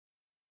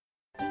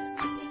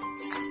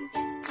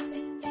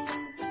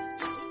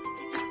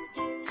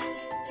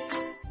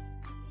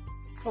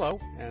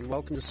Hello, and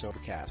welcome to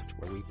Sobercast,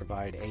 where we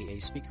provide AA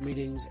speaker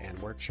meetings and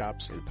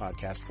workshops in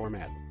podcast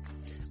format.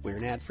 We're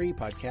an ad-free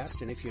podcast,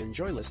 and if you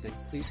enjoy listening,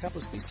 please help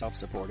us be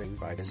self-supporting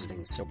by visiting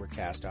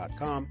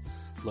Sobercast.com,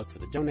 look for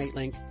the donate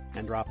link,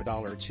 and drop $1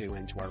 or $2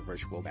 into our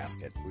virtual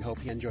basket. We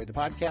hope you enjoy the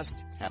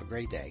podcast. Have a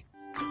great day.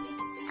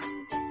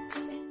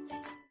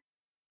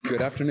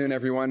 Good afternoon,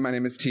 everyone. My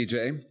name is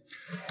TJ,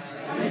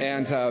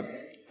 and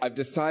I've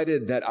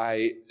decided that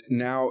I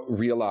now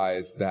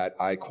realize that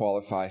I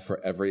qualify for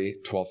every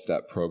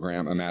 12-step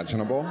program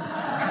imaginable.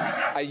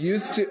 I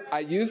used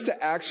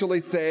to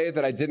actually say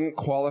that I didn't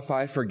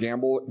qualify for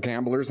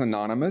Gamblers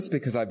Anonymous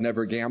because I've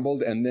never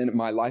gambled, and then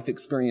my life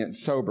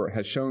experience sober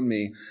has shown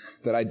me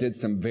that I did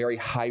some very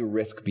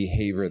high-risk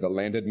behavior that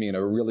landed me in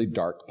a really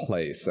dark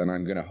place, and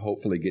I'm going to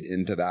hopefully get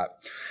into that.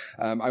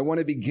 I want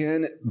to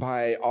begin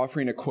by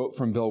offering a quote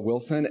from Bill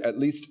Wilson. At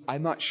least,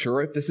 I'm not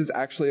sure if this is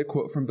actually a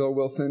quote from Bill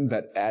Wilson,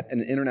 but at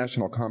an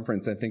international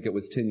conference, I think it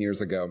was 10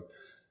 years ago,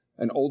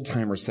 an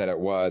old-timer said it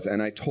was,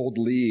 and I told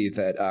Lee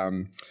that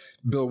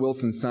Bill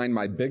Wilson signed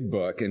my big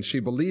book, and she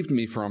believed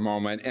me for a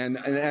moment, and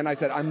I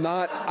said, I'm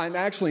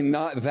actually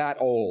not that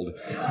old,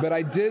 but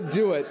I did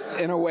do it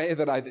in a way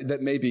that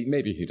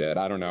maybe he did,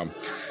 I don't know.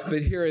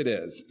 But here it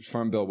is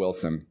from Bill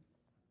Wilson.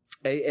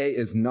 AA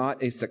is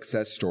not a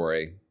success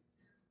story,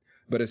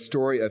 but a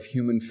story of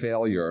human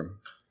failure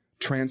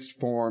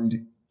transformed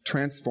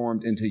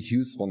into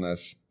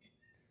usefulness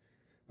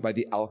by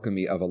the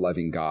alchemy of a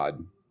loving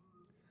God.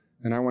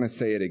 And I want to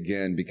say it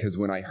again because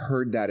when I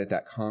heard that at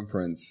that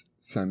conference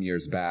some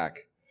years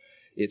back,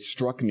 it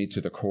struck me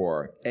to the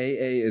core.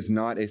 AA is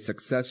not a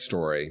success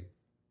story,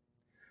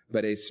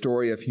 but a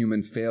story of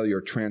human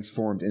failure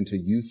transformed into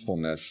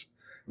usefulness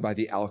by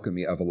the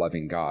alchemy of a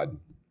loving God.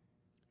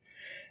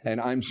 And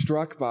I'm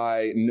struck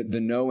by the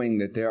knowing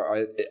that there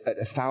are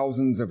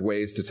thousands of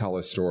ways to tell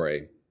a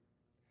story.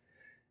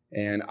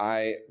 And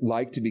I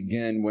like to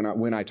begin,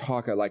 when I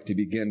talk, I like to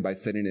begin by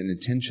setting an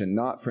intention,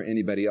 not for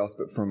anybody else,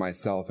 but for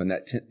myself. And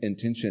that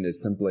intention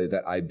is simply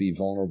that I be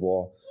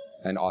vulnerable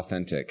and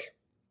authentic.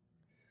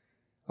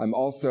 I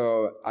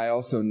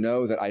also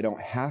know that I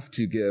don't have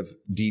to give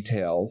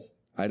details.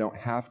 I don't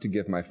have to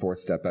give my fourth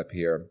step up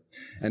here.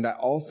 And I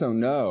also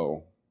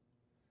know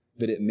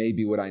that it may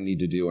be what I need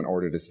to do in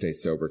order to stay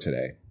sober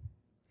today.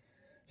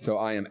 So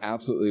I am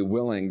absolutely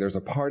willing. There's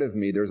a part of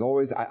me,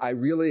 I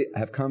really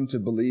have come to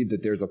believe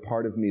that there's a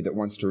part of me that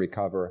wants to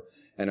recover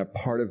and a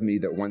part of me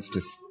that wants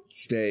to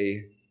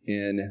stay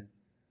in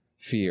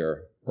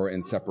fear or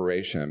in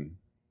separation.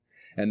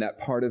 And that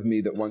part of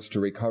me that wants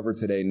to recover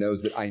today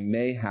knows that I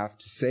may have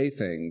to say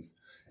things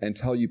and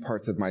tell you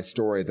parts of my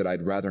story that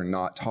I'd rather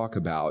not talk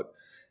about.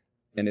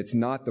 And it's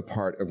not the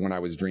part of when I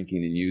was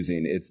drinking and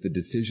using. It's the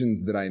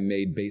decisions that I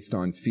made based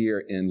on fear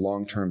in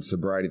long-term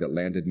sobriety that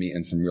landed me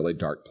in some really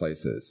dark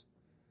places.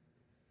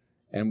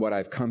 And what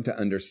I've come to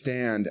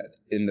understand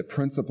in the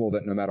principle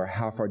that no matter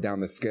how far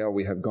down the scale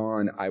we have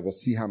gone, I will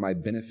see how my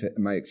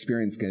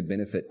experience can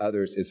benefit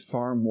others is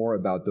far more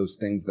about those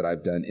things that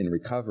I've done in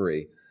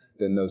recovery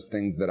than those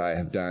things that I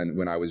have done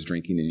when I was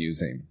drinking and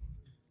using.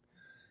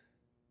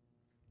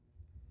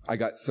 I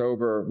got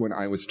sober when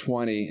I was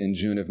 20 in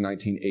June of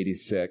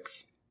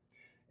 1986.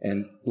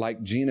 And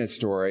like Gina's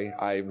story,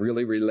 I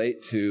really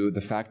relate to the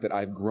fact that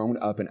I've grown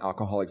up in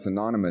Alcoholics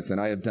Anonymous and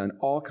I have done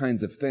all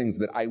kinds of things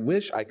that I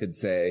wish I could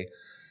say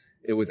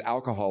it was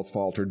alcohol's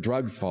fault or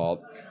drugs'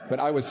 fault. But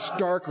I was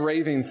stark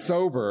raving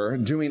sober,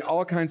 doing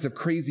all kinds of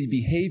crazy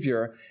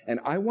behavior.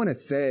 And I want to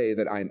say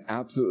that I'm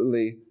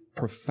absolutely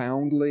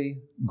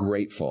profoundly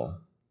grateful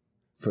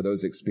for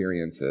those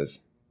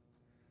experiences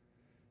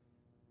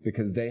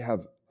because they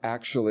have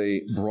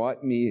actually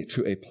brought me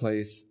to a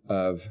place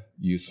of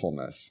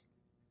usefulness.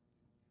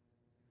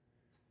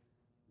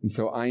 And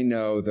so I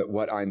know that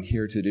what I'm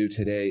here to do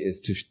today is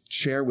to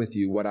share with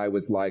you what I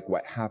was like,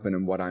 what happened,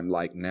 and what I'm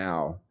like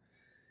now.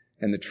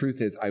 And the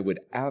truth is, I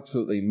would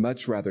absolutely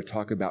much rather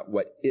talk about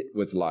what it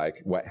was like,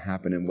 what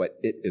happened, and what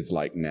it is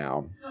like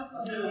now.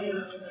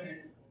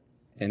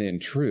 And in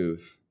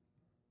truth,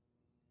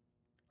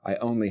 I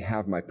only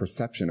have my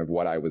perception of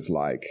what I was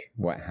like,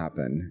 what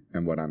happened,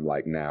 and what I'm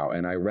like now.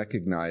 And I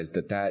recognize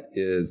that that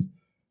is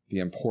the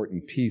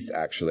important piece,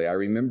 actually. I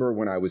remember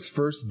when I was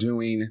first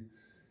doing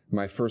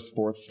my first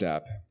fourth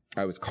step,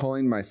 I was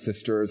calling my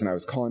sisters and I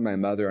was calling my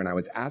mother and I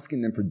was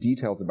asking them for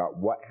details about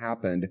what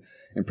happened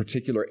in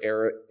particular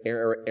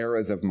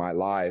eras of my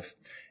life.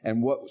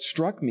 And what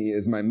struck me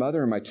is my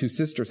mother and my two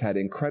sisters had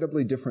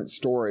incredibly different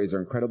stories or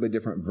incredibly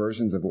different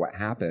versions of what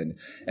happened.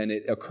 And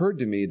it occurred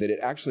to me that it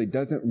actually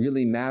doesn't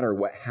really matter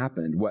what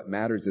happened. What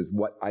matters is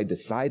what I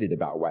decided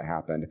about what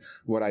happened,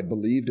 what I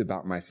believed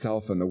about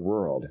myself and the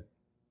world.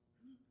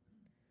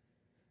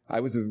 I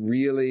was a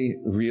really,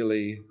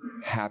 really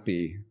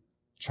happy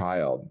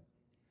child.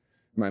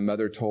 My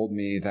mother told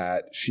me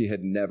that she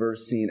had never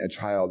seen a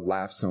child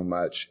laugh so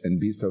much and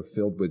be so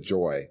filled with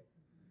joy.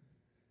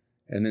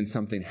 And then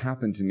something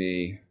happened to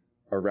me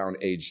around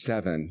age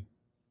 7.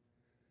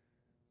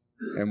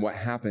 And what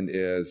happened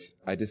is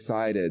I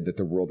decided that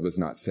the world was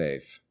not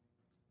safe.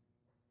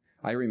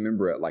 I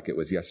remember it like it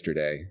was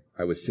yesterday.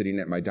 I was sitting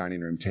at my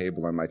dining room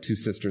table, and my two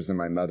sisters and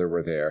my mother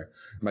were there.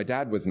 My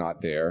dad was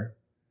not there.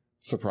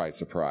 Surprise,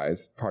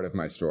 surprise, part of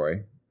my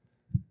story.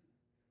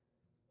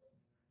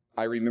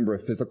 I remember a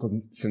physical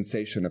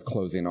sensation of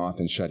closing off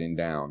and shutting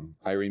down.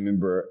 I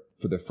remember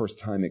for the first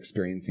time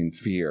experiencing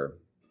fear.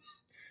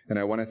 And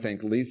I want to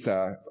thank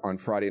Lisa on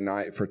Friday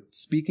night for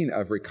speaking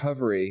of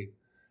recovery,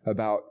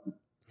 about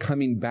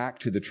coming back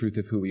to the truth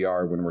of who we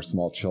are when we're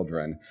small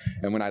children.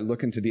 And when I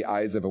look into the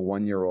eyes of a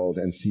 1-year-old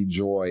and see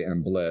joy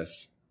and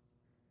bliss,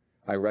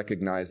 I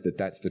recognize that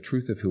that's the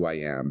truth of who I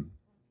am.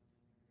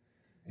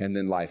 And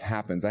then life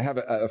happens. I have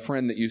a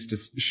friend that used to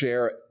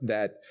share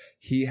that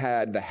he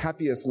had the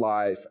happiest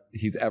life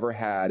he's ever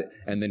had,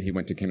 and then he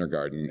went to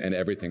kindergarten and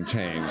everything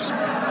changed.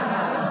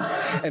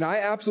 And I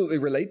absolutely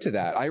relate to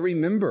that. I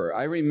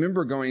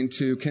remember going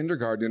to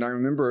kindergarten. I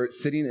remember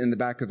sitting in the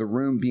back of the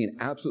room being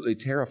absolutely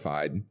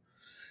terrified.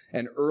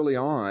 And early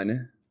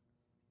on,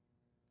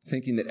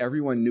 thinking that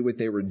everyone knew what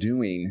they were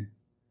doing,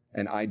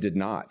 and I did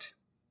not.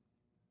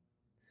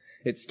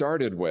 It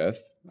started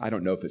with, I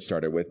don't know if it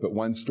started with, but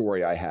one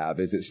story I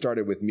have is it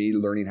started with me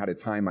learning how to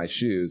tie my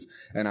shoes,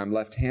 and I'm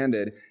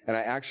left-handed, and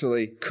I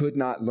actually could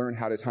not learn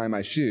how to tie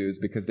my shoes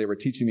because they were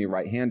teaching me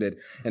right-handed,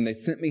 and they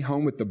sent me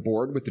home with the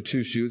board with the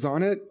 2 shoes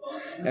on it,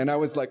 and I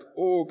was like,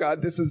 oh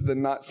God, this is the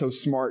not so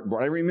smart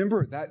board. I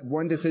remember that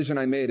one decision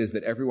I made is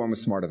that everyone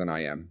was smarter than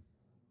I am.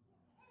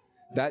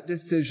 That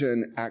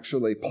decision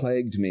actually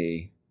plagued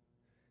me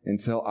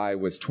until I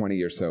was 20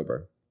 years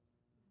sober.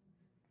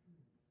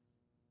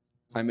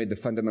 I made the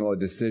fundamental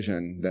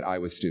decision that I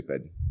was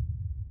stupid.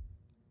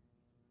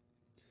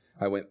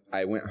 I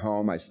went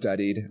home, I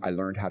studied, I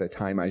learned how to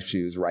tie my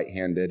shoes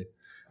right-handed.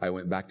 I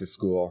went back to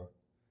school.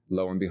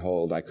 Lo and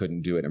behold, I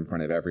couldn't do it in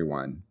front of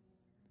everyone.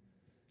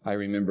 I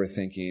remember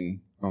thinking,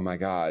 oh my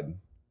God,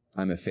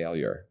 I'm a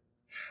failure.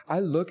 I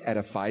look at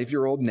a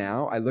 5-year-old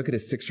now, I look at a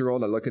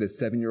 6-year-old, I look at a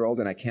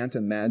 7-year-old, and I can't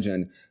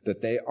imagine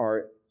that they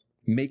are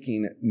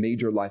making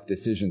major life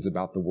decisions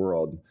about the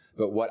world.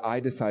 But what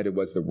I decided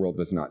was the world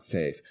was not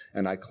safe,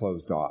 and I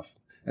closed off.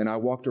 And I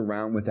walked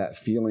around with that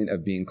feeling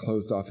of being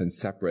closed off and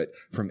separate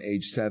from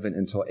age 7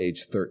 until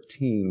age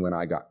 13 when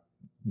I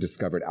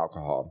discovered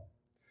alcohol.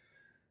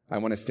 I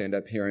want to stand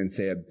up here and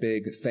say a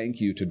big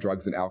thank you to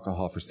drugs and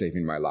alcohol for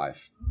saving my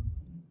life.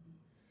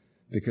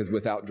 Because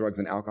without drugs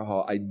and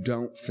alcohol, I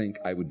don't think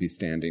I would be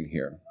standing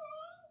here.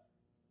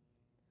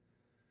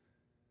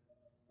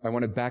 I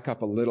want to back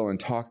up a little and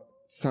talk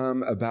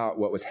some about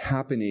what was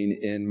happening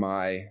in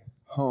my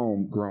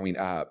home growing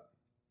up.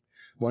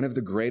 One of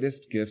the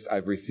greatest gifts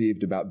I've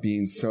received about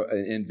being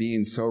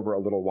sober a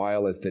little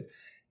while is that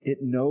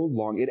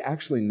it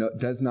actually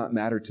does not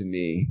matter to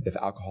me if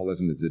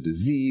alcoholism is a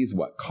disease,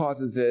 what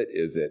causes it,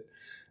 is it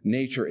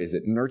nature, is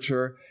it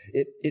nurture?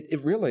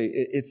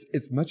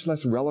 It's much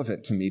less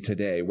relevant to me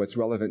today. What's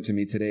relevant to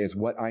me today is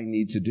what I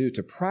need to do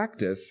to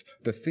practice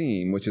the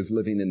theme, which is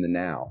living in the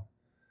now.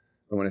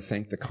 I want to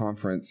thank the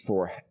conference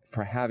for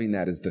having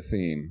that as the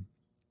theme.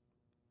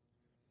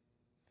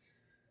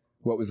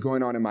 What was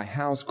going on in my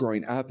house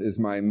growing up is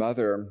my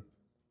mother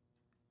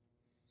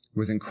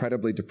was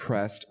incredibly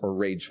depressed or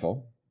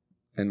rageful,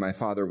 and my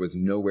father was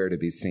nowhere to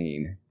be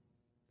seen.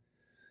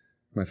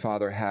 My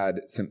father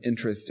had some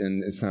interest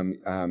in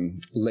some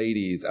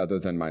ladies other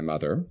than my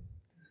mother,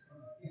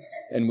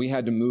 and we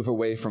had to move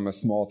away from a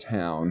small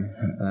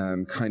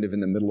town, kind of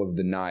in the middle of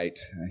the night.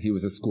 He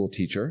was a school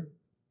teacher.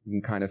 You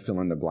can kind of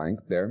fill in the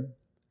blank there.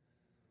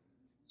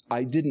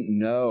 I didn't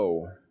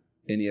know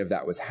any of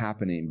that was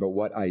happening, but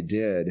what I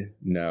did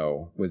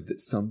know was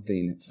that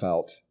something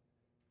felt.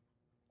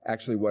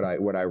 Actually, what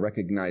I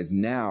recognize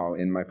now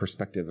in my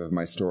perspective of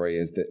my story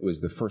is that it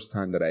was the first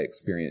time that I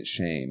experienced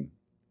shame,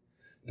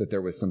 that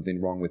there was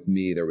something wrong with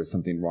me, there was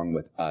something wrong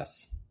with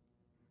us.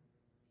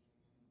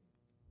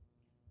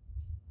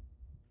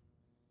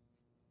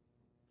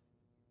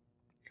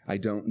 I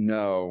don't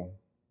know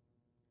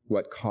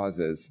what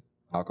causes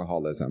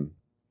alcoholism.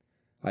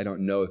 I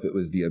don't know if it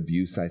was the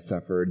abuse I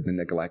suffered, the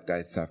neglect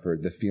I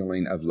suffered, the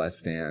feeling of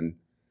less than,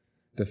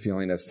 the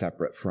feeling of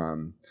separate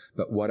from.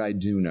 But what I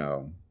do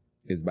know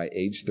is by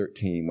age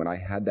 13, when I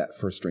had that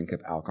first drink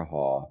of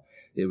alcohol,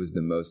 it was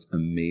the most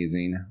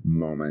amazing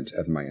moment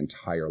of my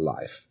entire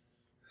life.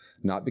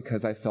 Not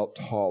because I felt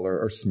taller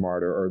or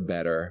smarter or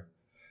better.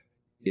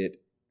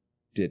 It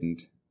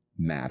didn't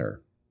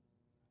matter.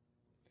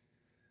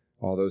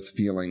 All those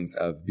feelings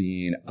of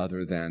being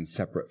other than,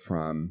 separate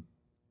from,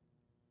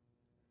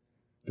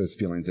 those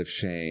feelings of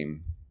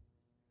shame,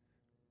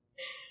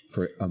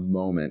 for a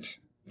moment,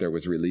 there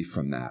was relief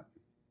from that.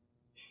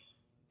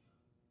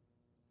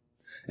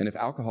 And if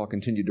alcohol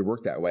continued to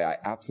work that way, I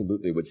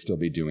absolutely would still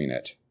be doing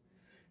it.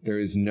 There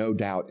is no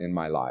doubt in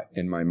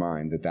my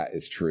mind that that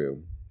is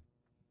true.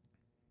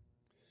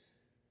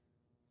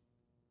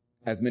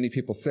 As many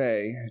people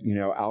say,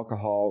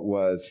 alcohol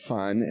was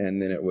fun,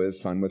 and then it was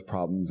fun with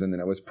problems, and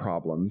then it was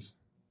problems.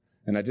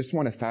 And I just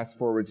want to fast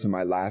forward to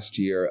my last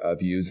year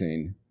of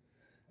using.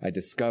 I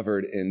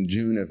discovered in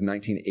June of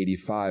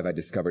 1985, I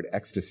discovered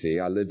ecstasy.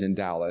 I lived in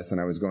Dallas,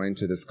 and I was going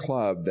to this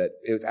club that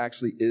it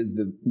actually is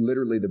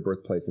literally the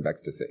birthplace of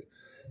ecstasy.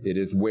 It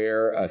is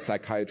where a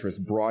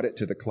psychiatrist brought it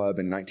to the club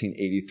in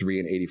 1983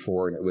 and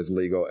 84, and it was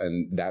legal,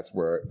 and that's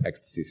where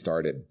ecstasy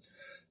started.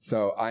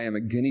 So I am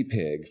a guinea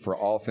pig for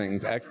all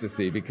things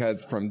ecstasy,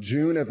 because from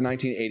June of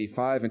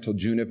 1985 until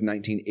June of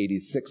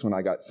 1986, when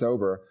I got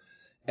sober,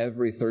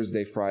 every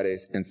Thursday, Friday,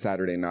 and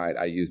Saturday night,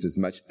 I used as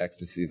much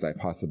ecstasy as I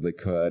possibly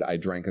could. I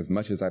drank as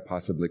much as I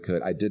possibly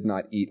could. I did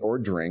not eat or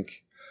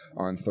drink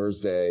on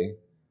Thursday.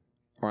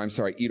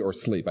 Eat or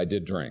sleep. I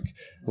did drink.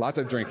 Lots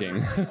of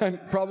drinking.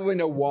 Probably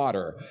no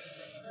water.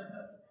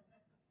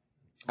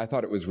 I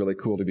thought it was really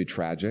cool to be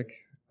tragic.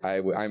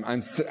 I'm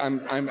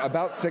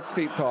about 6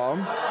 feet tall.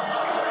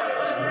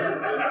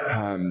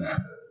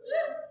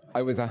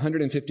 I was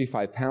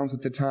 155 pounds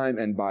at the time,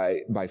 and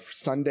by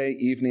Sunday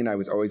evening, I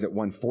was always at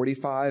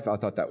 145. I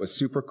thought that was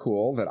super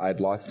cool that I'd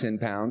lost 10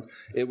 pounds.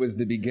 It was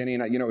the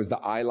beginning, it was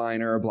the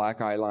eyeliner, black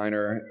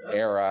eyeliner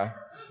era.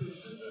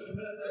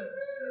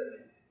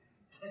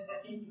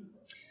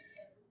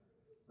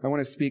 I want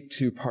to speak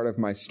to part of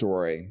my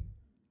story.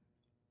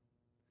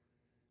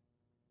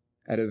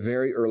 At a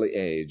very early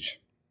age,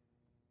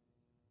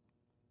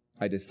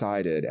 I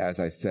decided, as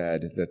I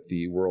said, that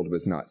the world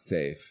was not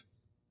safe.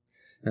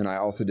 And I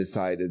also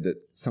decided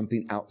that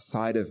something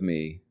outside of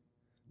me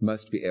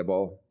must be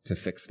able to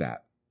fix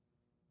that.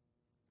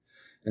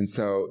 And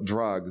so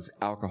drugs,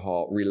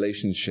 alcohol,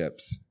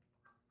 relationships,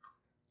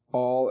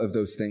 all of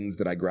those things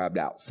that I grabbed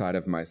outside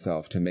of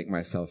myself to make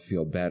myself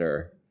feel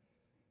better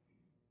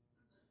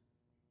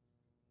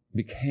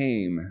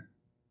became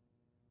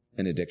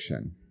an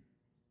addiction.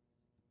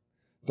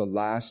 The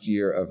last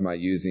year of my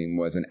using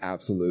was an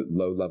absolute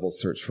low-level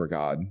search for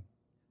God.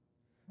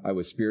 I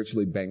was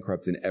spiritually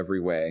bankrupt in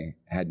every way,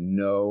 had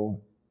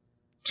no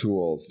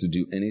tools to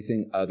do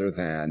anything other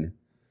than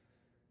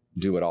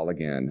do it all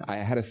again. I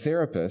had a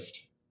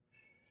therapist,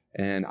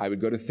 and I would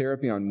go to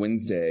therapy on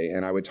Wednesday,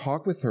 and I would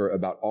talk with her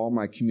about all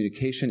my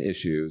communication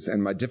issues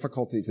and my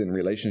difficulties in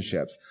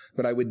relationships,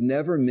 but I would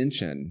never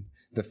mention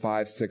the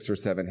 5, 6, or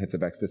 7 hits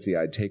of ecstasy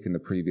I'd taken the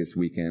previous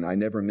weekend. I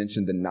never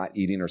mentioned the not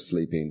eating or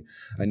sleeping.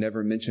 I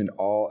never mentioned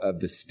all of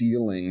the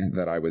stealing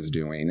that I was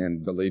doing.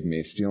 And believe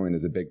me, stealing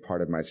is a big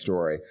part of my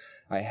story.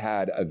 I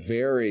had a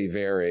very,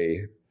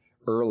 very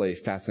early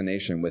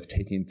fascination with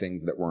taking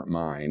things that weren't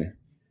mine.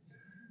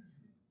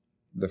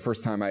 The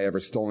first time I ever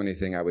stole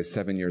anything, I was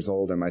 7 years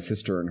old, and my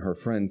sister and her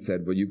friend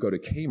said, "Will you go to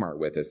Kmart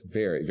with us?"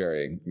 Very,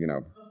 very,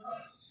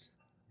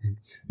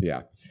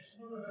 yeah.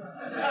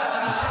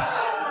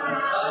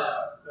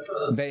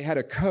 They had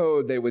a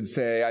code, they would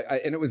say,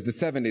 and it was the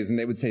 70s, and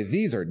they would say,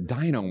 "These are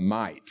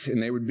dynamite,"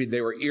 and they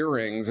were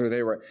earrings,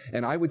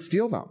 and I would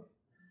steal them.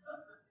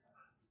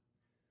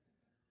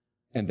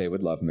 And they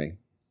would love me.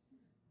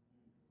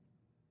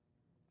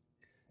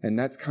 And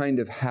that's kind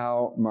of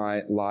how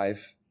my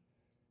life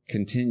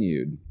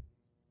continued.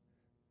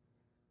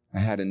 I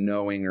had a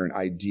knowing or an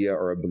idea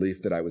or a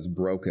belief that I was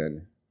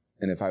broken,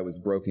 and if I was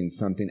broken,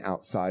 something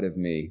outside of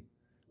me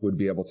would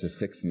be able to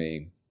fix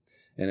me.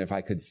 And if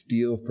I could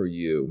steal for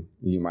you,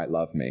 you might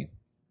love me.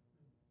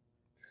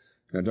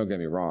 Now, don't get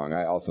me wrong,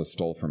 I also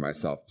stole for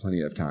myself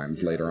plenty of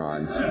times later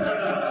on.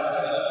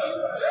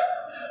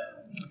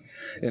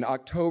 In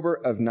October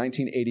of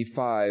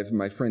 1985,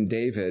 my friend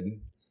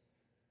David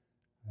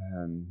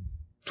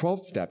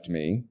 12-stepped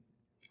me.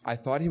 I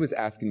thought he was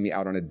asking me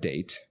out on a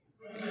date.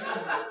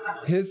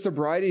 His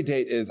sobriety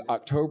date is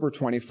October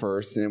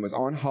 21st, and it was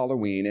on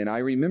Halloween, and I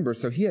remember,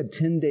 so he had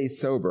 10 days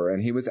sober,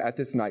 and he was at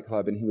this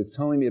nightclub, and he was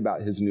telling me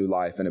about his new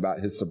life and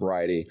about his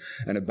sobriety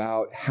and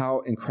about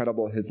how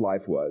incredible his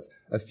life was.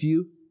 A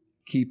few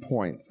key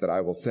points that I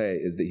will say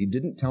is that he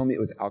didn't tell me it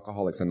was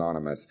Alcoholics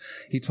Anonymous.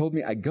 He told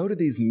me, "I go to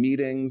these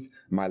meetings,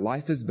 my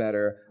life is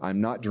better,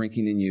 I'm not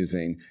drinking and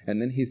using," and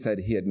then he said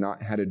he had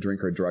not had a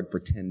drink or drug for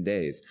 10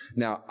 days.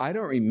 Now, I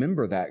don't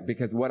remember that,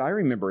 because what I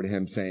remembered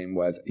him saying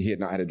was he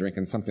had not had a drink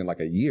in something like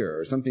a year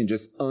or something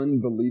just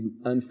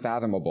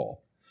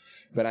unfathomable.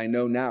 But I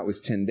know now it was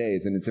 10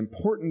 days, and it's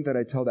important that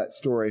I tell that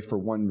story for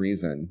one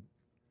reason.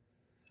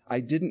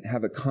 I didn't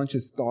have a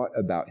conscious thought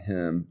about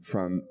him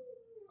from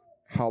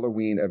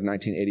Halloween of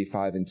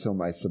 1985 until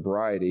my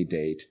sobriety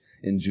date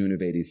in June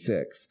of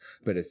 86,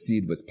 but a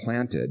seed was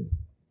planted.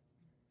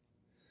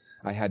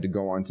 I had to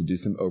go on to do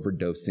some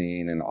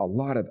overdosing and a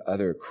lot of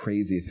other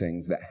crazy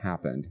things that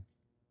happened.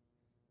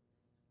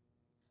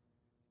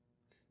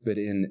 But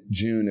in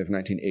June of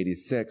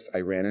 1986,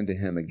 I ran into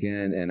him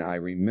again, and I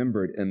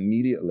remembered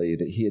immediately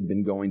that he had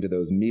been going to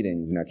those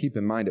meetings. Now, keep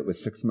in mind, it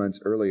was 6 months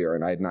earlier,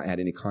 and I had not had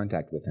any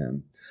contact with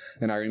him.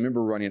 And I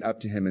remember running up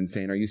to him and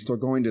saying, "Are you still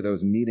going to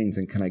those meetings,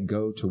 and can I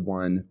go to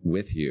one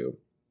with you?"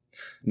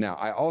 Now,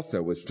 I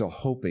also was still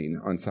hoping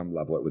on some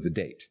level it was a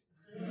date.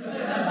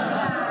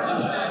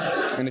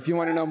 And if you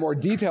want to know more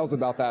details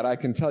about that, I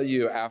can tell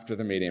you after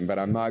the meeting, but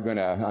I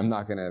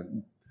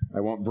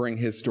won't bring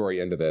his story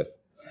into this.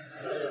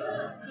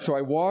 So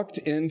I walked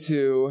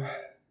into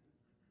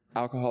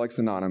Alcoholics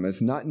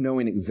Anonymous, not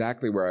knowing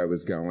exactly where I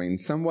was going,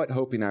 somewhat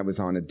hoping I was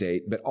on a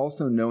date, but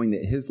also knowing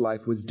that his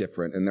life was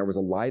different and there was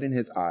a light in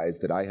his eyes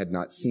that I had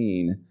not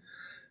seen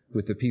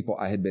with the people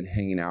I had been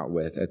hanging out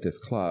with at this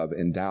club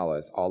in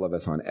Dallas, all of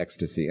us on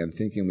ecstasy and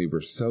thinking we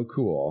were so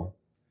cool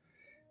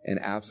and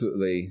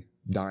absolutely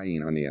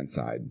dying on the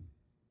inside.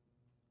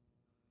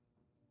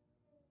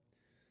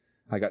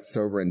 I got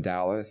sober in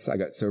Dallas. I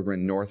got sober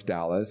in North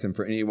Dallas. And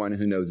for anyone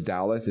who knows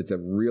Dallas, it's a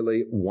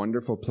really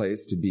wonderful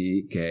place to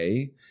be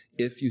gay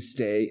if you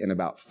stay in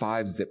about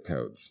 5 zip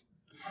codes.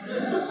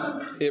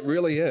 It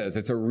really is.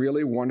 It's a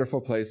really wonderful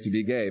place to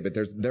be gay, but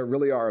there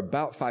really are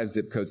about 5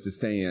 zip codes to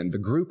stay in. The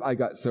group I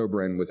got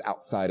sober in was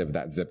outside of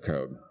that zip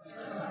code.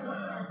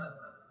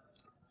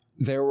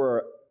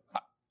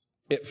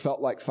 It felt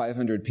like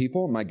 500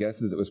 people. My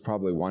guess is it was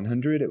probably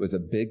 100. It was a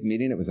big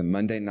meeting. It was a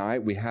Monday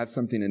night. We have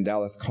something in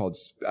Dallas called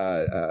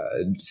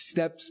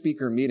step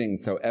speaker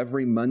meetings. So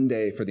every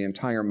Monday for the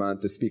entire month,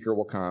 the speaker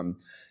will come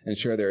and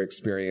share their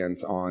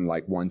experience on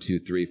like 1, 2,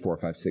 3, 4,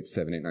 5, 6,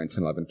 7, 8, 9,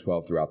 10, 11,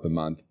 12 throughout the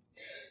month.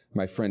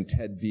 My friend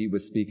Ted V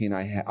was speaking.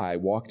 I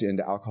walked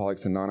into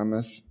Alcoholics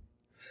Anonymous.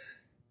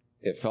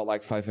 It felt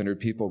like 500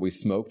 people. We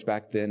smoked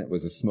back then. It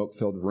was a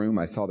smoke-filled room.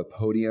 I saw the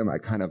podium. I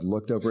kind of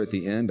looked over at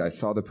the end. I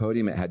saw the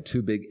podium. It had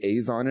 2 big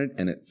A's on it,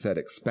 and it said,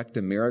 "Expect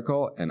a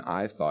miracle." And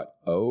I thought,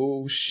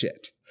 oh,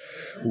 shit.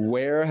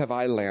 Where have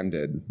I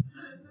landed?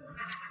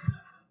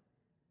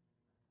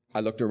 I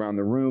looked around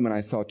the room, and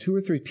I saw 2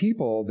 or 3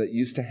 people that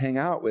used to hang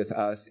out with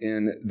us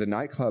in the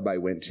nightclub I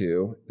went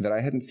to that I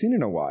hadn't seen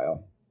in a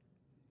while.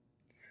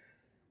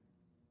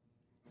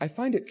 I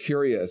find it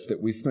curious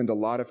that we spend a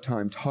lot of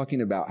time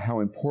talking about how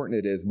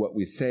important it is what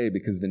we say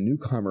because the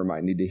newcomer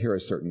might need to hear a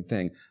certain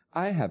thing.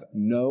 I have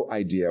no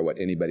idea what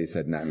anybody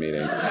said in that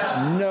meeting.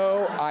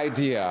 No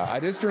idea. I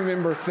just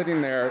remember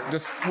sitting there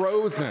just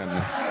frozen,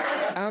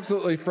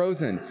 absolutely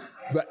frozen.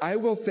 But I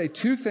will say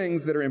 2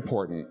 things that are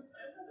important.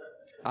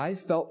 I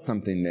felt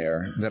something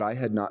there that I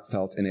had not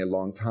felt in a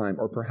long time,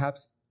 or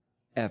perhaps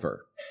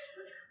ever.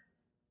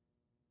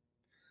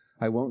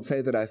 I won't say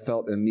that I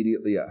felt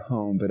immediately at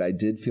home, but I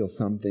did feel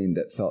something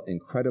that felt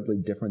incredibly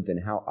different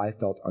than how I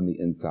felt on the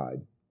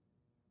inside.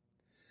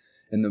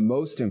 And the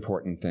most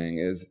important thing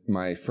is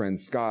my friend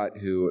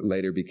Scott, who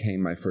later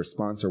became my first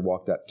sponsor,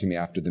 walked up to me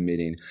after the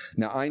meeting.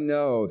 Now, I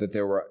know that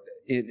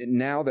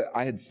now that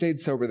I had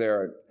stayed sober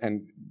there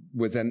and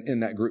was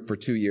in that group for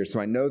 2 years, so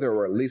I know there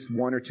were at least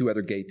 1 or 2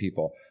 other gay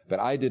people, but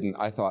I didn't.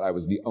 I thought I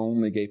was the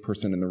only gay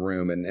person in the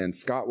room, and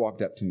Scott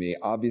walked up to me,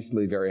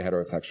 obviously very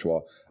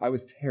heterosexual. I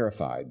was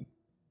terrified.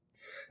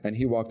 And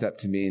he walked up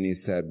to me and he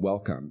said,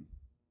 "Welcome."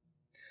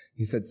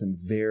 He said some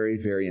very,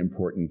 very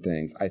important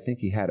things. I think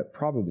he had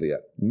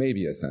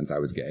maybe a sense I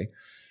was gay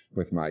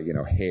with my,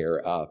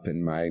 hair up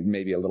and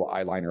maybe a little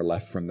eyeliner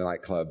left from the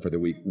nightclub for the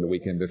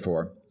weekend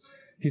before.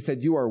 He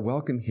said, "You are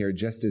welcome here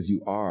just as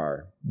you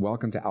are.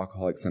 Welcome to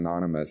Alcoholics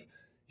Anonymous.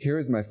 Here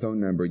is my phone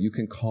number. You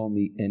can call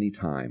me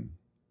anytime."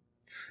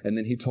 And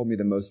then he told me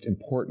the next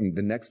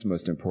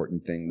most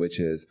important thing, which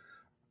is,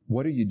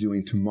 "What are you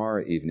doing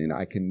tomorrow evening?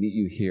 I can meet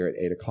you here at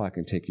 8 o'clock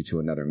and take you to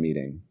another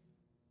meeting."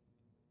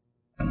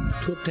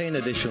 To obtain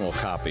additional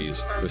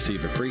copies,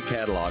 receive a free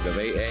catalog of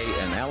AA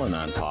and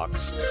al-anon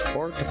talks,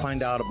 or to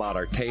find out about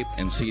our tape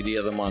and CD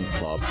of the Month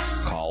Club,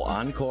 call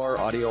Encore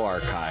Audio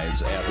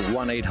Archives at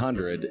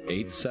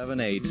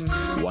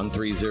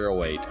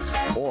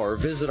 1-800-878-1308, or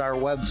visit our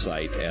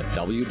website at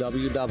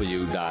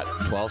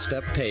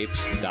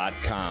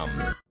www.12steptapes.com.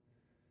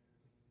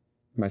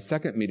 My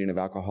second meeting of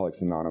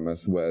Alcoholics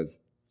Anonymous was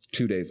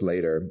 2 days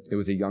later. It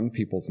was a young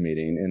people's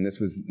meeting, and this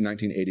was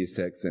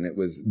 1986, and it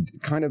was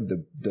kind of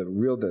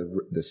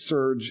the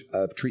surge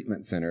of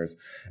treatment centers,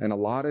 and a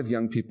lot of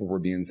young people were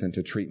being sent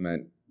to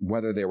treatment,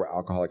 whether they were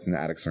alcoholics and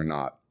addicts or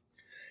not.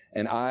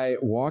 And I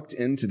walked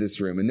into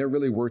this room, and there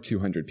really were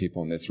 200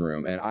 people in this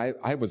room, and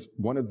I was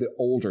one of the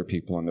older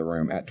people in the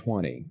room at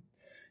 20,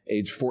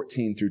 age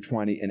 14 through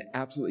 20, and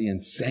absolutely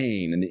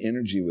insane, and the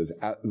energy was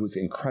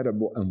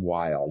incredible and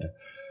wild.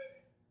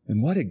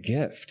 And what a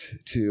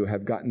gift to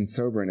have gotten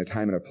sober in a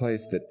time and a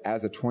place that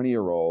as a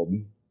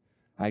 20-year-old,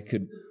 I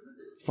could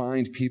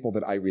find people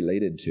that I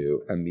related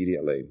to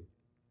immediately.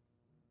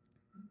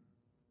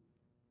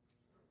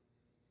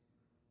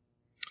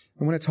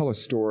 I want to tell a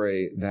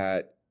story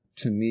that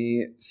to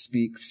me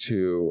speaks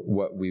to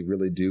what we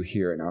really do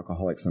here in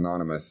Alcoholics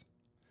Anonymous.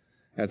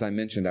 As I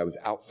mentioned, I was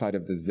outside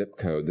of the zip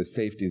code, the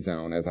safety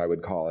zone, as I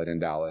would call it in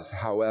Dallas.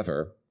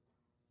 However,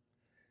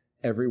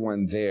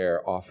 everyone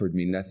there offered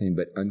me nothing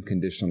but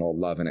unconditional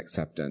love and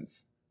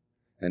acceptance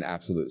and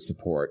absolute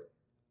support.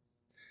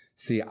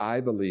 See,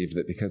 I believed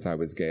that because I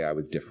was gay, I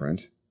was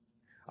different.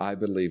 I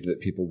believed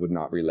that people would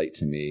not relate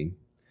to me.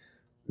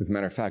 As a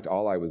matter of fact,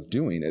 all I was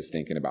doing is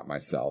thinking about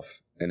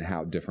myself and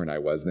how different I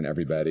was than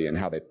everybody and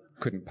how they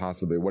couldn't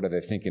possibly, what are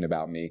they thinking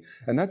about me?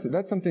 And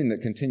that's something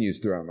that continues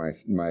throughout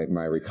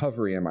my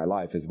recovery and my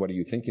life is, what are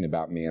you thinking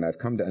about me? And I've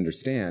come to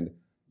understand,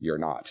 you're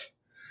not.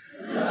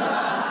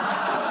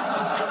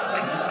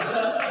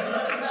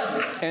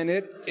 And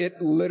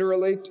it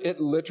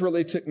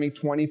literally took me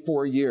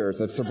 24 years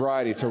of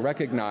sobriety to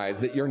recognize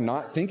that you're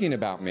not thinking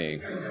about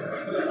me.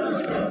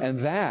 And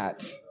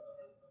that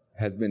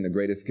has been the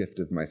greatest gift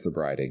of my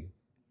sobriety.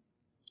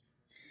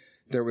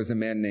 There was a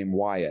man named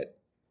Wyatt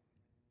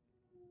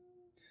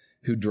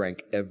who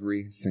drank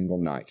every single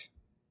night.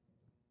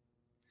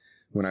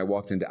 When I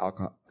walked into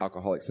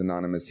Alcoholics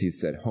Anonymous, he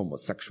said,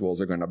 homosexuals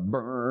are going to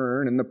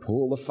burn in the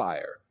pool of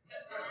fire.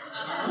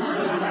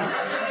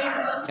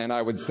 And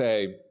I would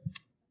say,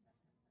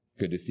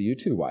 good to see you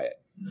too, Wyatt.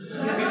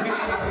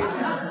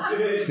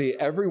 See,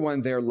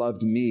 everyone there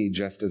loved me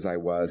just as I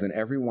was, and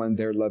everyone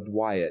there loved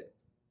Wyatt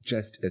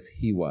just as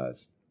he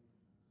was.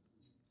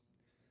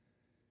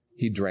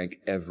 He drank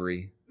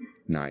every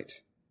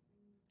night.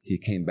 He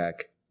came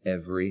back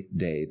every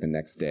day the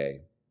next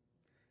day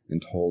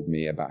and told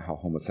me about how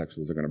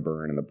homosexuals are going to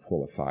burn in the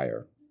pool of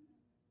fire.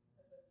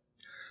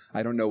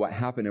 I don't know what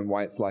happened in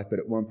Wyatt's life, but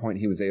at one point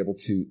he was able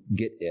to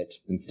get it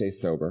and stay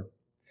sober.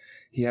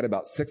 He had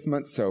about 6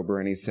 months sober,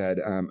 and he said,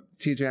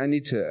 TJ, I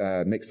need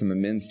to make some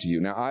amends to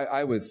you. Now,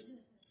 I was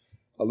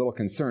a little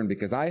concerned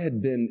because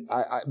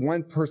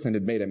one person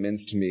had made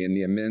amends to me, and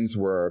the amends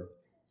were,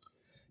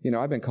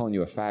 I've been calling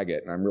you a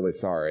faggot, and I'm really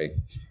sorry.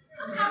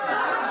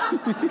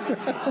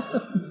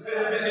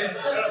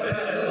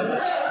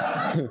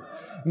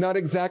 Not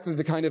exactly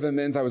the kind of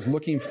amends I was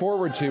looking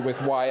forward to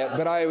with Wyatt,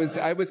 but I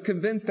was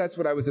convinced that's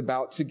what I was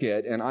about to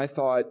get, and I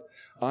thought,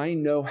 I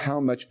know how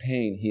much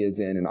pain he is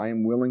in, and I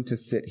am willing to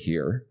sit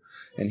here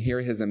and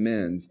hear his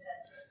amends.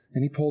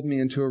 And he pulled me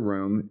into a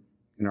room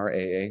in our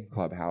AA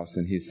clubhouse,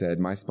 and he said,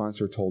 my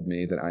sponsor told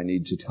me that I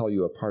need to tell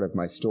you a part of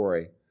my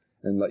story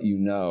and let you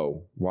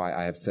know why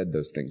I have said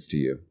those things to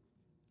you.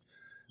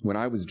 When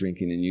I was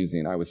drinking and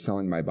using, I was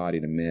selling my body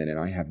to men, and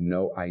I have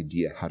no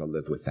idea how to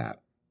live with that.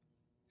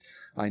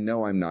 I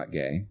know I'm not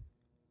gay,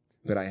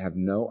 but I have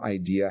no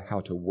idea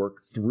how to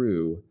work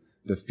through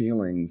the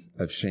feelings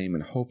of shame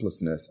and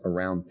hopelessness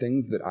around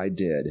things that I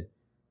did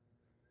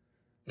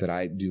that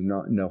I do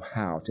not know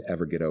how to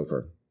ever get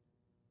over.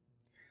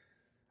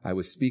 I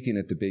was speaking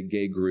at the big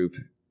gay group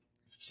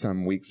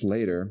some weeks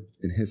later,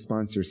 and his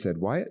sponsor said,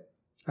 Wyatt,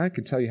 I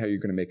could tell you how you're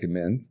going to make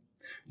amends.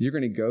 You're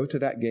going to go to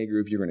that gay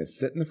group, you're going to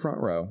sit in the front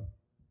row,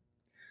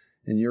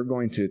 and you're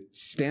going to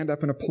stand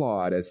up and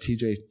applaud as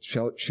TJ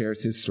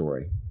shares his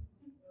story.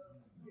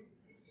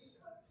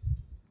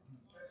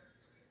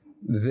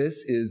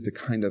 This is the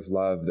kind of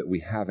love that we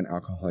have in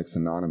Alcoholics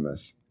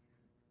Anonymous.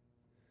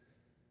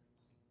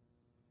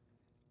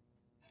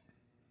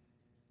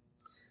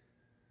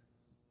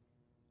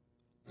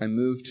 I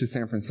moved to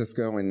San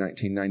Francisco in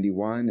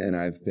 1991, and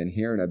I've been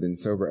here and I've been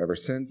sober ever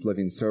since.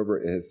 Living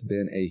sober has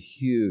been a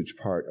huge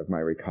part of my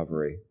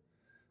recovery.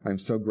 I'm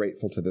so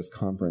grateful to this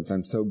conference.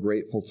 I'm so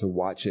grateful to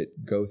watch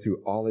it go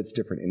through all its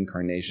different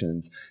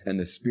incarnations and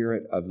the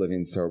spirit of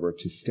living sober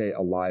to stay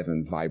alive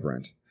and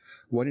vibrant.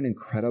 What an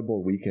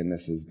incredible weekend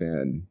this has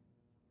been.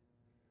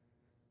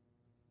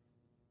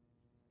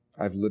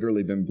 I've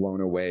literally been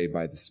blown away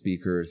by the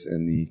speakers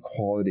and the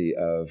quality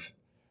of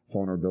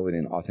vulnerability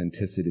and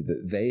authenticity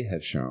that they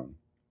have shown.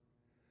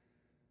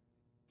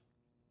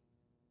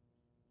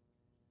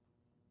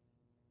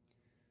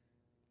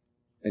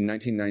 In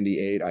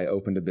 1998, I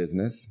opened a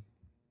business.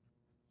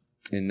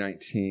 In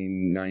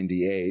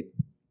 1998,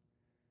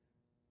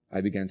 I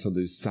began to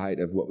lose sight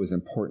of what was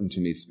important to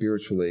me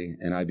spiritually,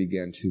 and I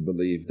began to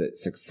believe that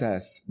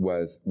success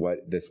was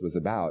what this was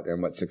about.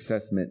 And what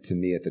success meant to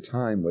me at the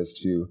time was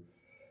to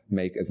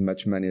make as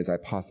much money as I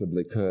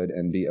possibly could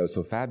and be oh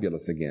so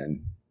fabulous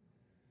again.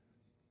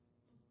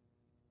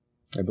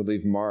 I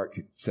believe Mark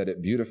said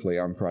it beautifully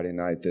on Friday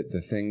night that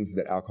the things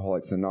that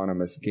Alcoholics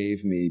Anonymous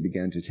gave me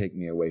began to take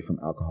me away from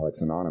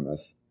Alcoholics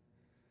Anonymous.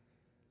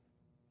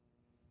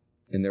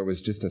 And there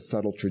was just a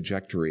subtle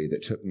trajectory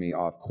that took me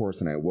off course,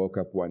 and I woke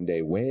up one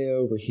day way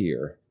over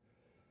here,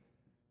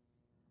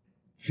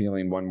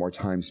 feeling one more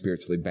time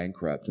spiritually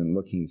bankrupt and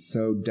looking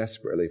so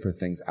desperately for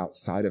things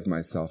outside of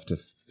myself to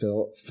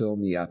fill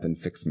me up and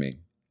fix me.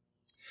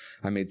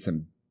 I made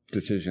some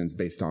decisions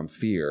based on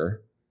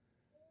fear,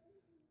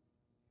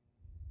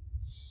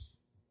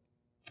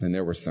 and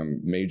there were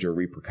some major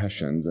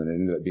repercussions, and it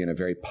ended up being a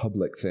very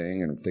public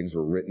thing, and things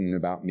were written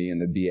about me in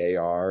the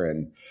BAR,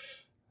 and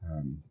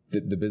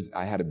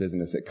I had a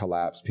business that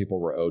collapsed. People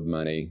were owed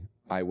money.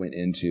 I went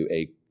into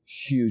a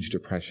huge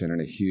depression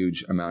and a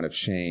huge amount of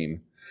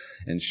shame,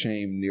 and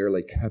shame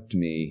nearly kept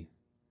me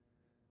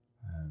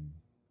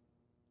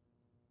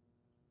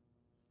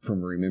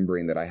from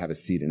remembering that I have a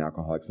seat in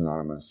Alcoholics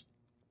Anonymous.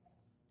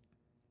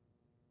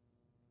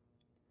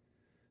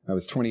 I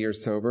was 20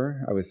 years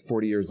sober. I was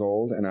 40 years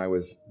old, and I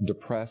was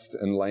depressed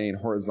and laying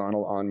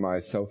horizontal on my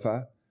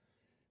sofa,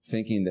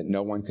 thinking that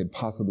no one could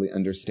possibly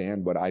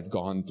understand what I've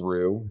gone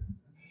through.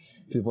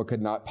 People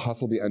could not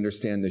possibly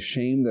understand the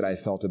shame that I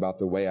felt about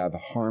the way I've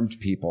harmed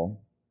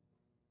people,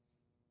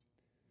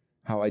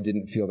 how I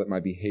didn't feel that my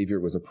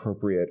behavior was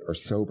appropriate or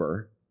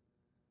sober.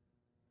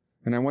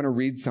 And I want to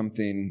read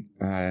something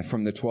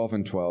from the 12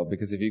 and 12,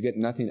 because if you get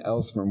nothing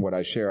else from what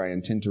I share, I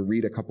intend to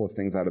read a couple of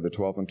things out of the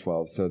 12 and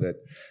 12 so that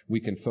we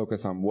can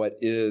focus on what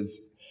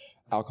is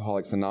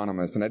Alcoholics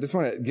Anonymous. And I just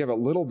want to give a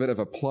little bit of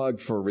a plug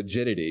for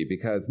rigidity,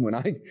 because when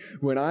I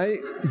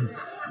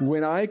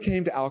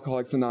came to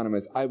Alcoholics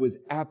Anonymous, I was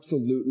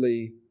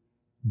absolutely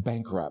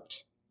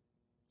bankrupt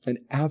and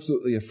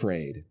absolutely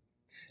afraid.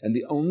 And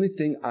the only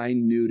thing I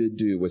knew to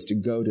do was to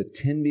go to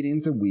 10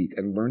 meetings a week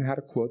and learn how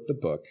to quote the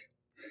book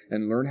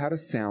and learn how to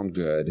sound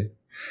good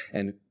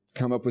and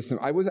come up with some.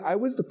 I was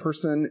the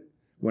person,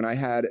 when I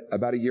had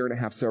about a year and a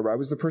half sober, I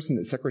was the person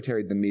that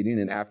secretaried the meeting,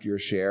 and after your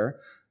share,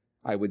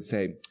 I would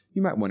say,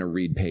 you might want to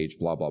read page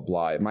blah, blah,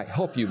 blah. It might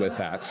help you with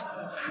that.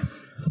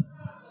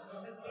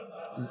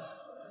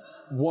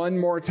 One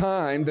more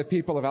time, the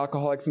people of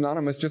Alcoholics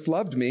Anonymous just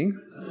loved me.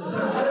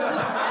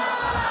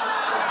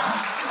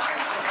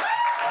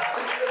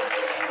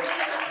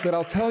 But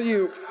I'll tell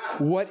you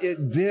what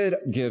it did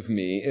give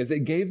me is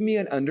it gave me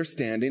an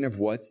understanding of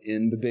what's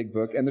in the big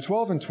book and the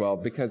 12 and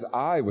 12, because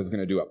I was going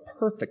to do it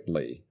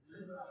perfectly.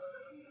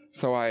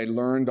 So I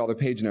learned all the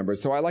page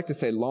numbers. So I like to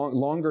say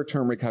longer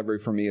term recovery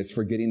for me is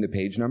forgetting the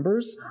page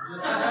numbers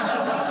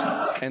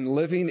and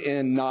living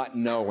in not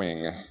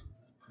knowing,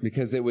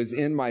 because it was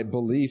in my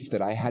belief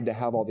that I had to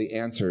have all the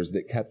answers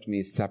that kept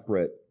me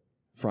separate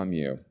from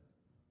you.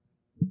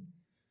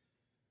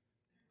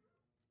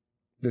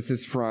 This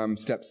is from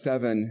step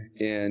 7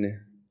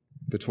 in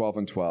the 12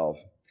 and 12.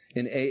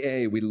 In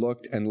AA, we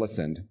looked and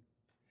listened.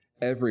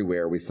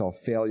 Everywhere we saw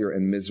failure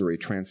and misery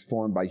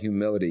transformed by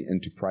humility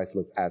into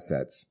priceless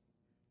assets.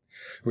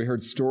 We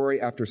heard story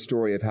after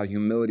story of how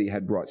humility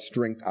had brought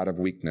strength out of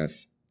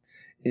weakness.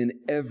 In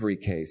every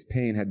case,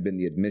 pain had been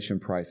the admission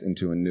price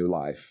into a new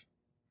life.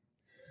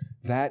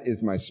 That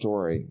is my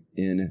story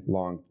in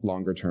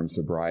longer-term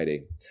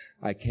sobriety.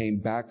 I came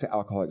back to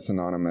Alcoholics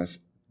Anonymous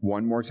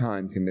one more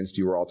time, convinced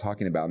you were all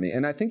talking about me.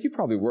 And I think you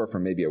probably were for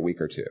maybe a week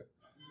or two.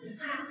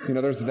 You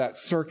know, there's that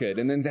circuit,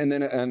 and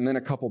then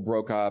a couple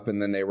broke up,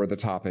 and then they were the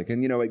topic,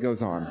 and it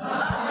goes on.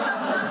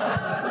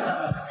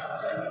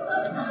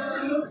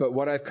 But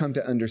what I've come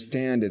to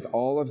understand is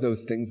all of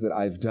those things that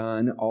I've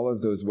done, all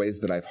of those ways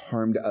that I've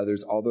harmed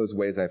others, all those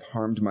ways I've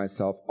harmed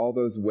myself, all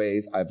those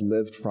ways I've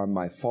lived from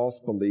my false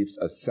beliefs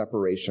of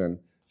separation,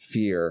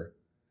 fear,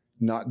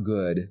 not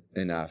good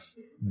enough,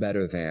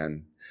 better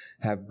than,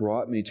 have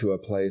brought me to a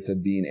place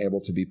of being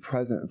able to be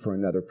present for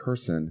another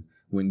person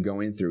when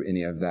going through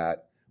any of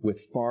that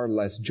with far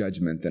less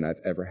judgment than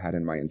I've ever had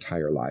in my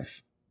entire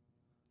life.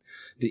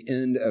 The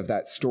end of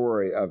that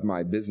story of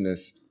my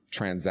business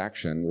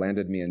transaction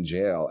landed me in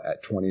jail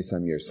at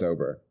 20-some years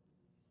sober.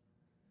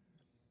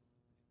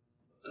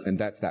 And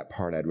that's that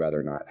part I'd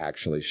rather not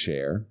actually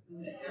share.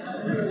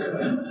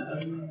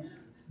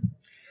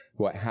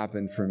 What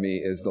happened for me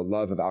is the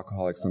love of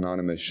Alcoholics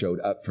Anonymous showed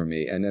up for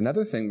me. And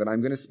another thing that I'm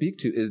going to speak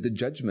to is the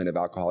judgment of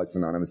Alcoholics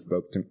Anonymous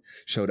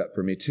showed up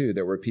for me too.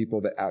 There were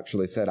people that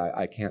actually said,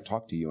 I can't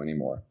talk to you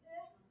anymore.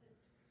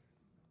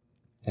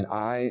 And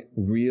I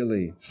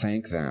really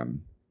thank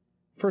them.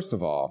 First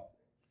of all,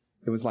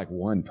 it was like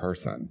one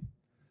person.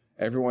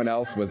 Everyone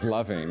else was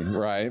loving,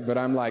 right? But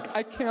I'm like,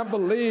 I can't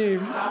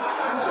believe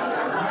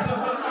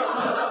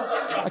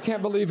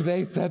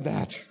they said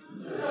that.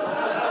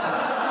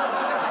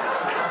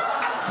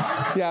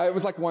 Yeah, it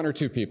was like one or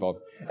two people.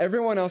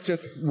 Everyone else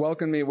just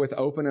welcomed me with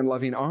open and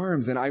loving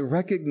arms, and I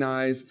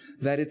recognize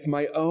that it's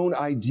my own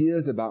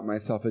ideas about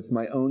myself, it's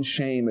my own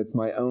shame, it's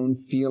my own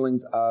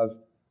feelings of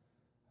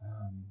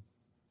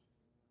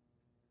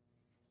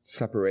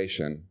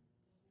separation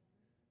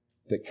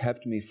that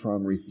kept me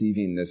from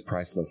receiving this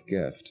priceless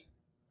gift.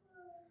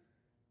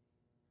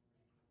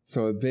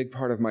 So a big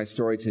part of my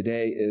story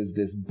today is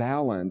this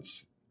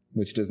balance,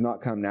 which does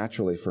not come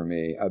naturally for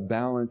me, a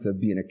balance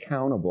of being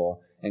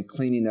accountable and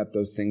cleaning up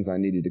those things I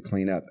needed to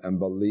clean up. And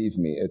believe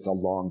me, it's a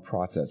long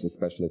process,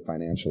 especially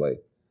financially.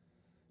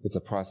 It's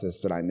a process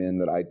that I'm in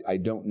that I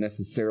don't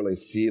necessarily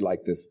see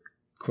like this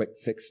quick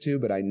fix to,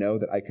 but I know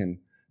that I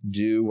can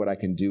do what I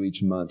can do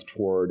each month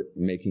toward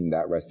making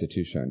that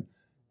restitution.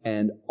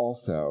 And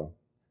also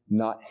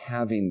not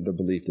having the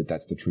belief that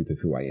that's the truth of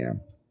who I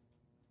am.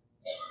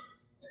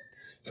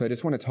 So I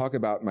just want to talk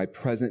about my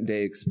present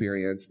day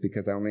experience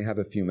because I only have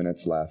a few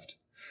minutes left.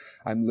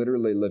 I'm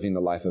literally living the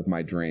life of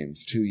my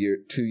dreams. 2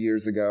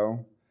 years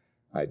ago,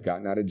 I'd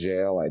gotten out of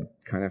jail. I'd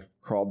kind of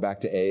crawled back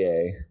to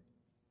AA.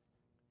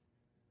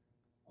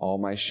 All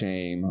my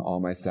shame, all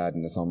my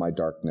sadness, all my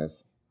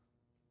darkness.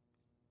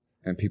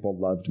 And people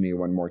loved me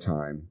one more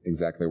time,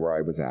 exactly where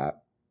I was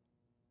at.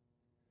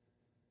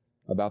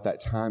 About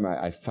that time,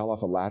 I fell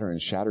off a ladder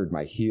and shattered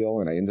my heel,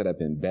 and I ended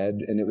up in bed.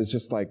 And it was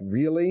just like,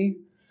 really?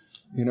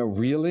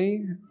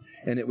 Really?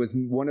 And it was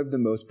one of the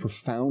most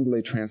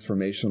profoundly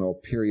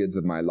transformational periods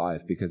of my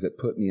life because it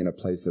put me in a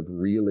place of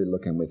really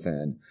looking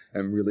within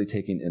and really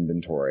taking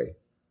inventory.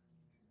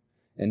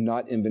 And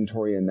not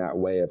inventory in that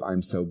way of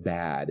I'm so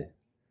bad,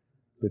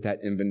 but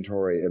that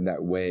inventory in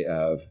that way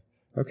of,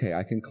 okay,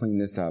 I can clean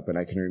this up and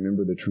I can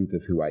remember the truth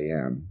of who I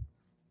am.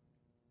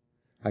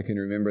 I can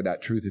remember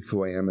that truth of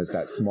who I am as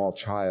that small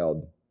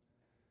child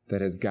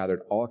that has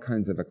gathered all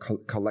kinds of a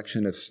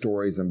collection of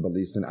stories and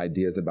beliefs and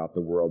ideas about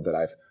the world that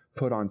I've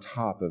put on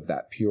top of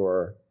that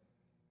pure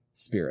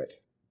spirit.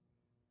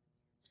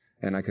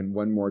 And I can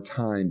one more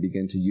time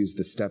begin to use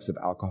the steps of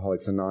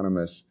Alcoholics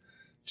Anonymous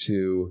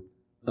to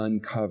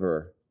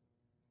uncover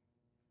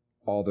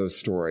all those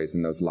stories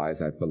and those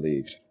lies I've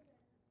believed.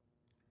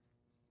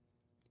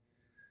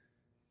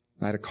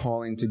 I had a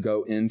calling to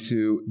go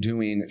into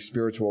doing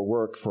spiritual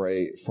work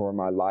for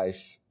my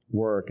life's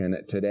work, and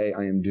today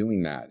I am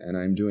doing that, and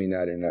I'm doing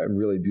that in a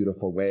really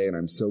beautiful way, and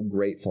I'm so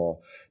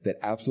grateful that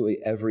absolutely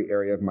every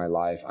area of my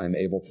life I'm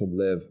able to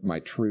live my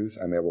truth,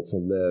 I'm able to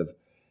live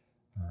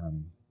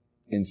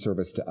in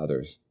service to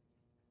others.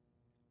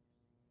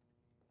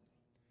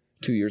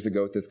 2 years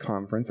ago at this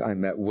conference, I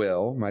met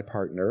Will, my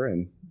partner,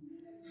 and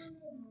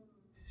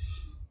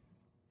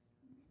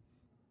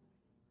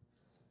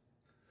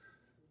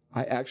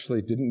I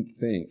actually didn't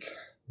think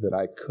that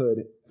I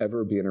could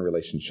ever be in a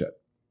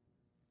relationship.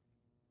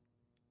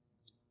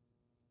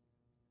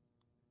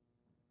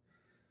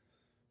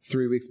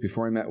 Three weeks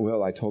before I met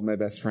Will, I told my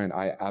best friend,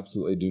 I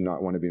absolutely do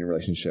not want to be in a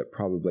relationship,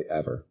 probably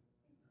ever.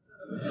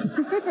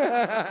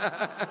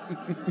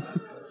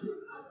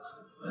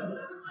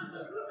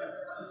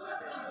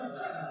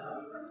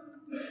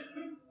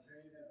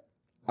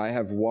 I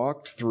have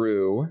walked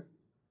through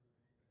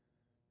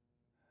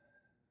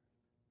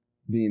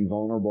being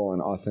vulnerable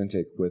and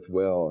authentic with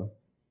Will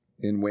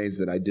in ways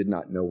that I did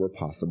not know were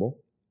possible.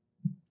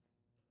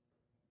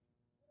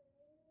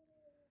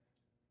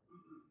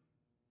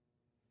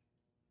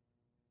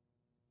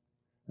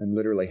 I'm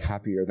literally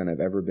happier than I've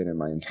ever been in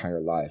my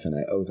entire life, and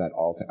I owe that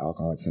all to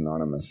Alcoholics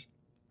Anonymous.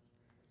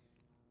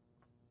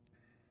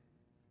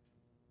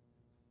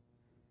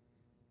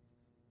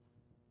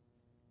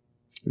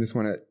 I just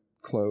want to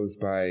close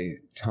by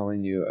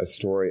telling you a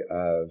story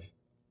of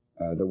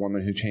the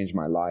woman who changed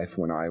my life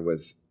when I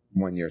was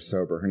 1 year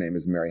sober. Her name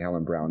is Mary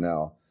Helen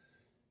Brownell.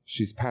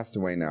 She's passed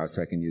away now,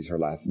 so I can use her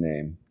last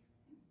name.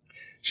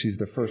 She's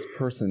the first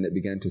person that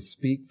began to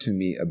speak to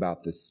me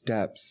about the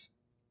steps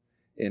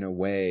in a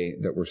way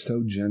that were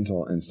so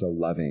gentle and so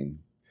loving,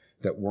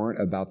 that weren't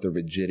about the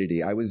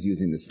rigidity. I was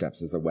using the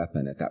steps as a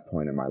weapon at that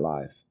point in my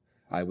life.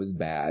 I was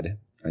bad.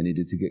 I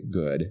needed to get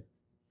good.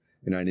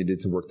 And I needed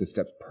to work the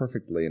steps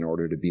perfectly in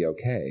order to be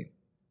okay.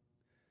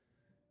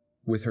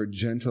 With her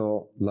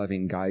gentle,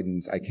 loving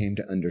guidance, I came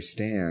to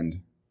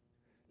understand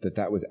that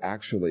that was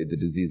actually the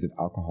disease of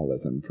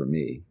alcoholism for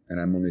me.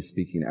 And I'm only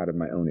speaking out of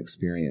my own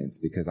experience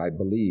because I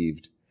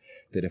believed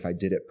that if I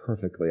did it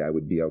perfectly, I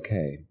would be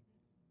okay.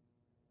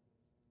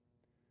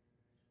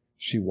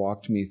 She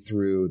walked me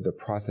through the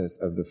process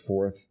of the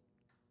fourth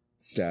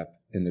step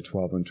in the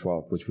 12 and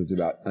 12, which was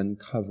about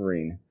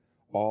uncovering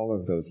all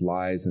of those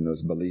lies and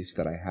those beliefs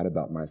that I had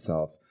about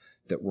myself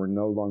that were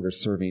no longer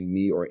serving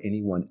me or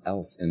anyone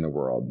else in the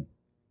world,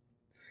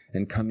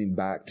 and coming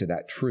back to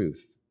that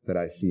truth that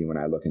I see when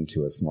I look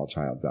into a small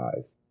child's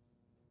eyes.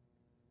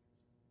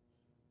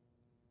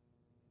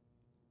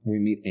 We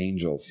meet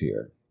angels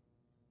here.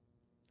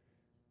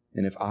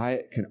 And if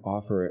I can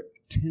offer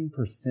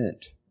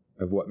 10%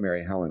 of what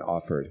Mary Helen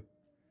offered,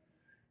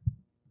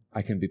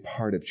 I can be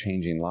part of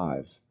changing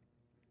lives,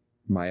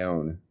 my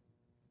own,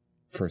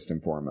 first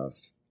and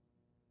foremost.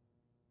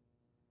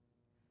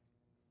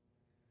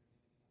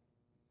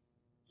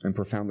 I'm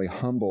profoundly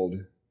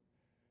humbled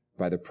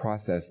by the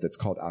process that's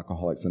called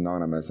Alcoholics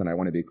Anonymous. And I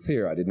want to be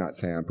clear, I did not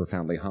say I'm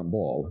profoundly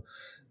humble,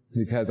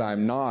 because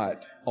I'm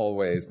not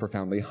always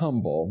profoundly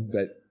humble,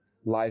 but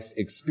life's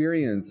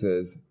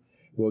experiences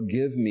will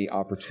give me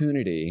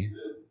opportunity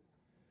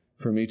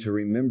for me to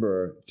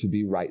remember to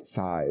be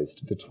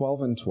right-sized. The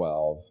 12 and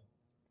 12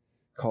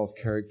 calls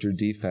character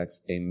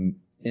defects an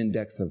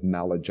index of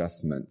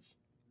maladjustments.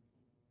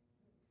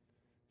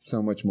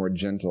 So much more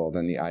gentle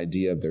than the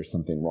idea of there's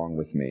something wrong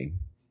with me.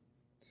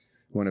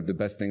 One of the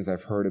best things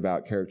I've heard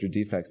about character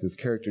defects is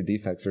character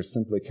defects are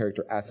simply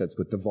character assets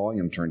with the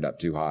volume turned up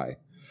too high.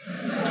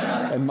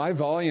 And my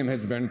volume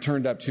has been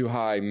turned up too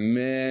high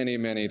many,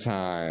 many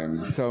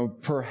times. So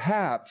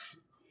perhaps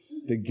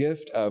the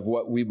gift of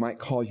what we might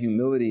call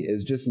humility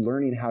is just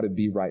learning how to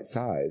be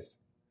right-sized.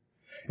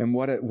 And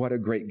what a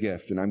great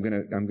gift. And I'm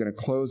gonna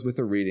close with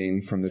a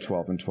reading from the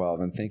 12 and 12.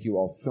 And thank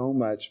you so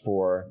much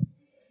for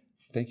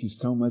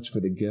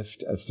the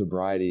gift of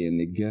sobriety and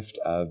the gift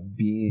of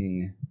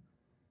being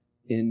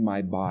in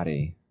my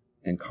body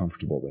and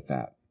comfortable with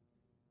that.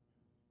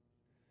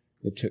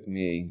 It took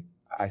me,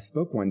 I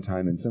spoke one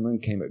time and someone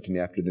came up to me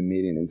after the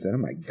meeting and said, "Oh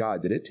my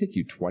God, did it take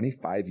you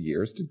 25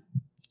 years to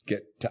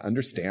get to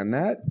understand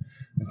that?"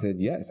 I said,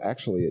 "Yes,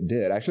 actually it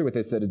did." Actually what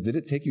they said is, "Did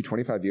it take you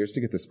 25 years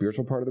to get the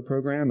spiritual part of the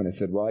program?" And I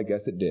said, "Well, I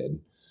guess it did."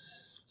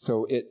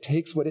 So it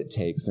takes what it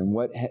takes, and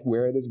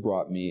where it has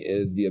brought me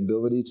is the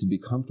ability to be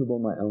comfortable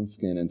in my own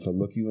skin and to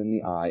look you in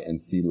the eye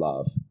and see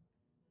love.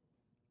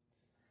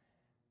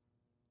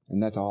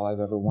 And that's all I've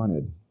ever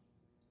wanted.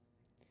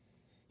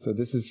 So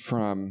this is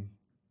from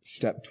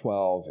step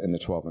 12 in the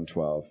 12 and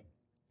 12.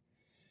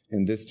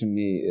 And this to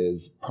me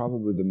is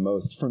probably the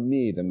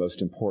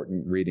most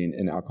important reading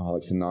in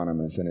Alcoholics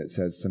Anonymous. And it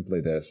says simply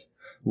this: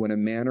 when a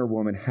man or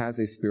woman has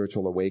a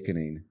spiritual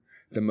awakening,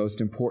 the most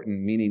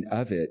important meaning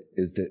of it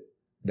is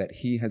that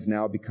he has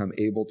now become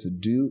able to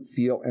do,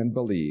 feel, and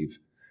believe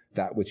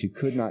that which he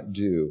could not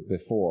do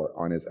before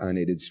on his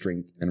unaided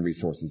strength and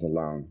resources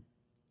alone.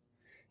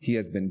 He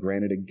has been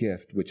granted a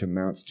gift which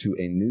amounts to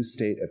a new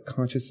state of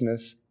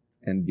consciousness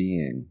and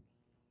being.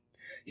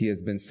 He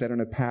has been set on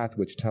a path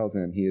which tells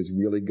him he is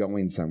really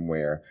going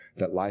somewhere,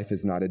 that life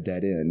is not a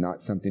dead end,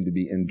 not something to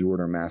be endured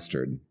or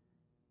mastered.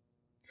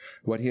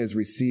 What he has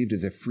received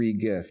is a free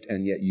gift,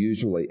 and yet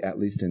usually, at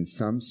least in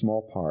some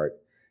small part,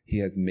 he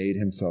has made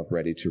himself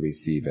ready to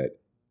receive it.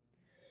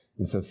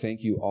 And so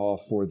thank you all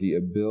for the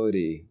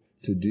ability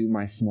to do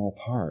my small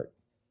part,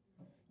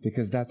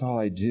 because that's all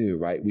I do,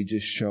 right? We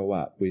just show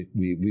up.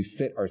 We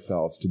fit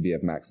ourselves to be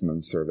of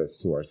maximum service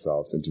to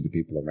ourselves and to the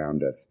people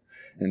around us.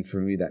 And for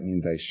me, that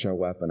means I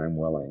show up and I'm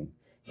willing.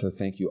 So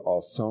thank you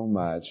all so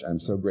much. I'm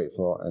so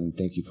grateful, and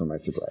thank you for my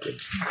sobriety.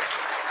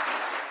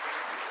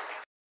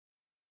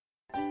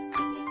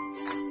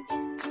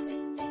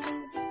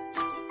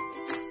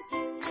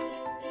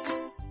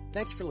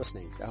 Thanks for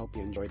listening. I hope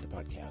you enjoyed the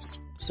podcast.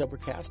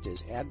 Sobercast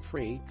is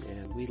ad-free,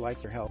 and we'd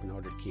like your help in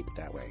order to keep it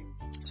that way.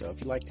 So if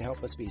you'd like to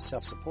help us be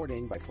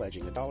self-supporting by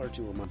pledging $1 or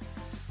 $2 a month,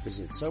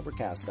 visit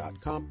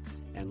Sobercast.com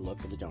and look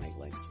for the donate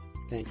links.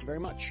 Thank you very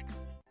much.